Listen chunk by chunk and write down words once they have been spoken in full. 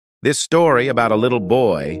This story about a little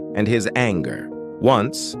boy and his anger.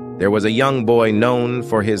 Once, there was a young boy known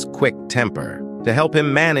for his quick temper. To help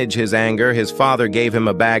him manage his anger, his father gave him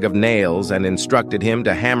a bag of nails and instructed him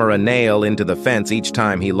to hammer a nail into the fence each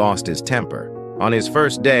time he lost his temper. On his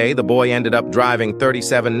first day, the boy ended up driving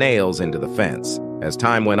 37 nails into the fence. As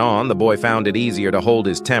time went on, the boy found it easier to hold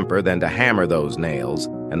his temper than to hammer those nails,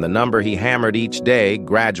 and the number he hammered each day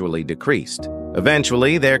gradually decreased.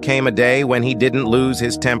 Eventually, there came a day when he didn't lose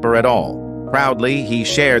his temper at all. Proudly, he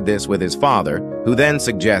shared this with his father, who then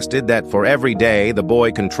suggested that for every day the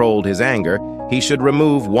boy controlled his anger, he should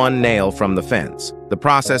remove one nail from the fence. The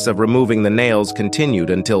process of removing the nails continued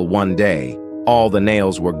until one day, all the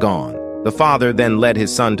nails were gone. The father then led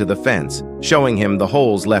his son to the fence, showing him the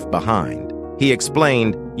holes left behind. He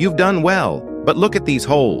explained, "You've done well, but look at these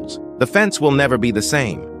holes. The fence will never be the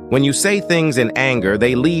same. When you say things in anger,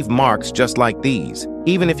 they leave marks just like these.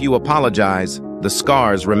 Even if you apologize, the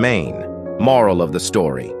scars remain." Moral of the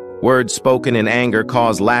story: words spoken in anger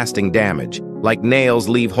cause lasting damage. Like nails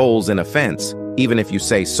leave holes in a fence, even if you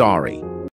say sorry.